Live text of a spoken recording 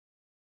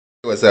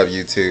What's up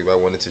YouTube? I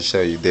wanted to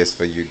show you this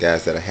for you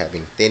guys that are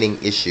having thinning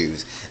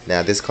issues.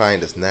 Now this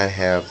client does not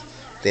have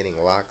thinning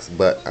locks,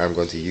 but I'm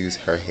going to use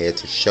her head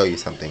to show you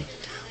something.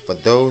 For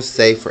those,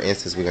 say for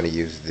instance we're going to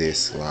use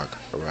this lock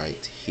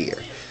right here.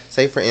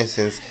 Say for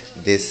instance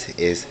this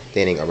is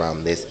thinning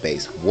around this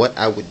base. What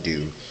I would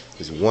do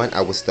is, one,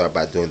 I would start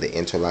by doing the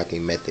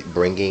interlocking method,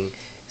 bringing,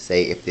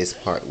 say if this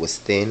part was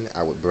thin,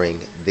 I would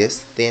bring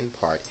this thin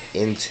part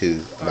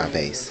into my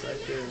base.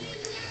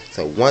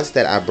 So once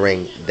that I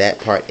bring that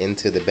part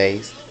into the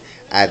base,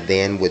 I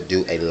then would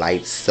do a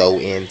light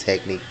sew-in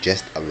technique,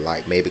 just a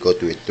light, maybe go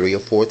through it 3 or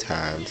 4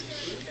 times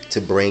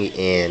to bring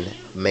in,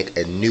 make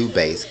a new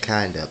base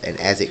kind of, and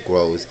as it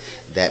grows,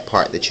 that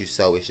part that you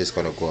sew is just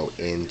going to grow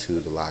into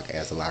the lock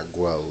as the lock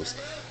grows.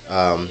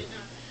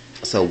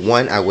 So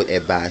one, I would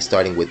advise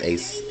starting with a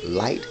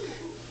light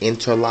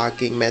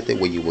interlocking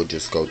method where you will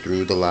just go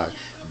through the lock,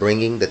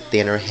 bringing the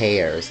thinner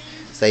hairs.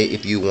 Say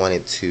if you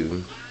wanted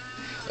to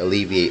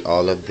alleviate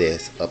all of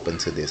this up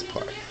into this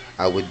part,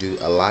 I would do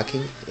a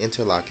locking,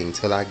 interlocking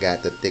till I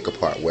got the thicker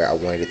part where I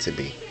wanted it to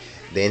be.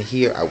 Then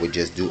here I would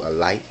just do a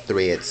light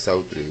thread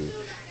sew through,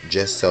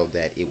 just so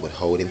that it would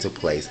hold into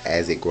place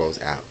as it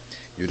grows out.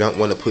 You don't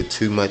want to put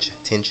too much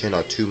tension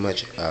or too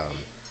much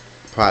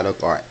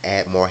product or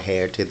add more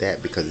hair to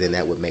that, because then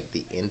that would make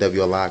the end of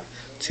your lock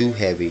too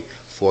heavy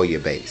for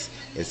your base.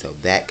 And so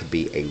that could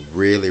be a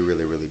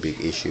really big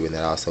issue, and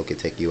that also could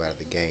take you out of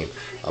the game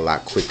a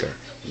lot quicker.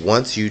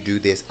 Once you do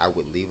this, I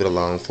would leave it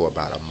alone for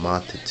about a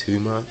month to 2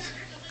 months.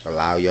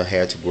 Allow your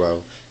hair to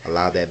grow,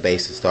 allow that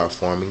base to start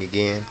forming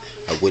again.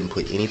 I wouldn't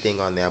put anything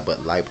on there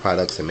but light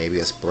products and maybe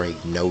a spray.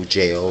 No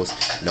gels,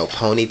 no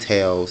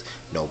ponytails,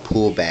 no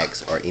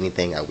pullbacks or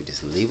anything. I would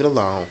just leave it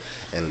alone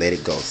and let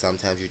it go.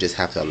 Sometimes you just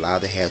have to allow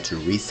the hair to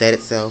reset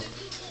itself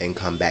and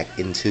come back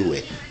into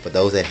it. For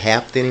those that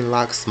have thinning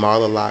locks,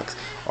 smaller locks,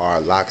 or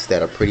locks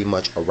that are pretty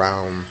much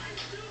around,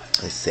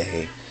 let's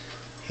say,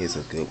 here's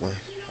a good one,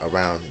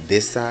 around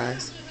this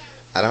size,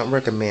 I don't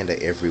recommend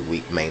a every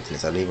week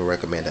maintenance. I don't even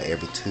recommend a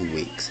every 2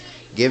 weeks.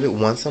 Give it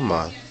once a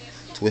month,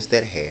 twist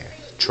that hair,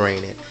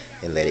 train it,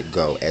 and let it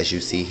go. As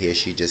you see here,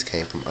 she just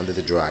came from under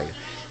the dryer,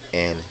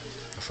 and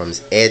from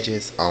its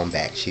edges on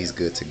back, she's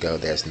good to go.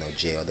 There's no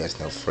gel, there's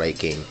no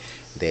flaking,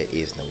 there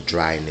is no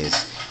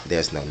dryness,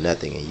 there's no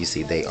nothing. And you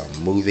see they are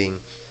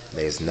moving.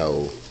 There's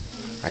no,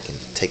 I can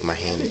take my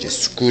hand and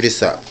just screw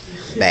this up,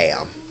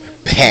 bam,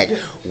 back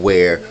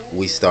where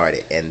we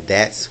started. And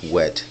that's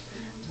what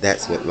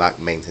lock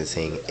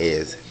maintaining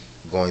is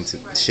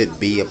should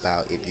be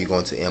about. If you're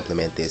going to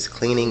implement this,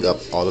 cleaning up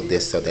all of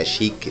this so that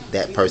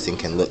that person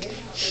can look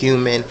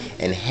human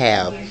and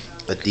have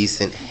a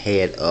decent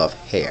head of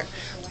hair.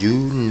 Do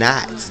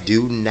not,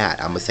 I'm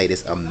gonna say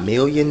this a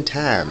million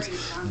times,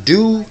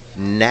 do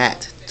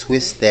not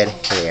twist that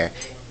hair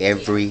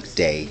every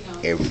day,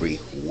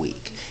 every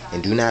week.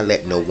 And do not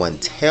let no one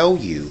tell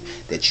you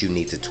that you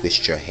need to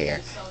twist your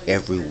hair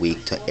every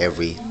week to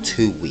every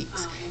 2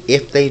 weeks.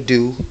 If they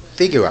do,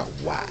 figure out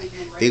why.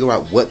 Figure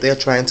out what they're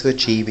trying to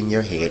achieve in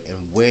your head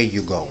and where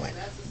you're going.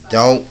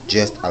 Don't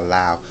just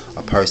allow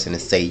a person to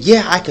say,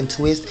 yeah, I can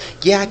twist,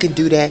 yeah, I can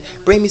do that,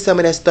 bring me some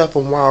of that stuff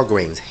from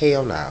Walgreens.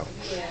 Hell no.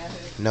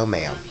 No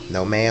ma'am,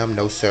 no ma'am,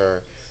 no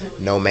sir,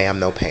 no ma'am,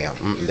 no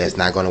Pam. That's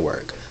not going to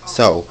work.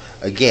 So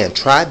again,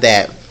 try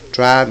that.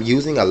 Try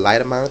using a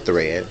light amount of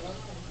thread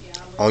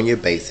on your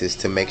bases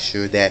to make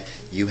sure that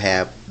you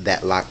have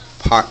that lock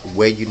part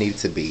where you need it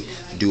to be.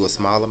 Do a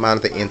small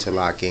amount of the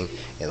interlocking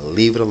and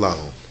leave it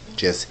alone.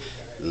 Just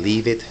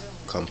leave it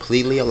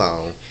completely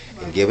alone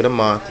and give it a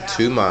month,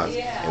 2 months,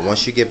 and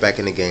once you get back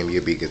in the game,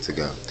 you'll be good to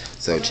go.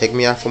 So check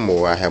me out for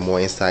more. I have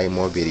more insight,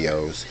 more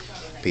videos.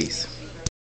 Peace.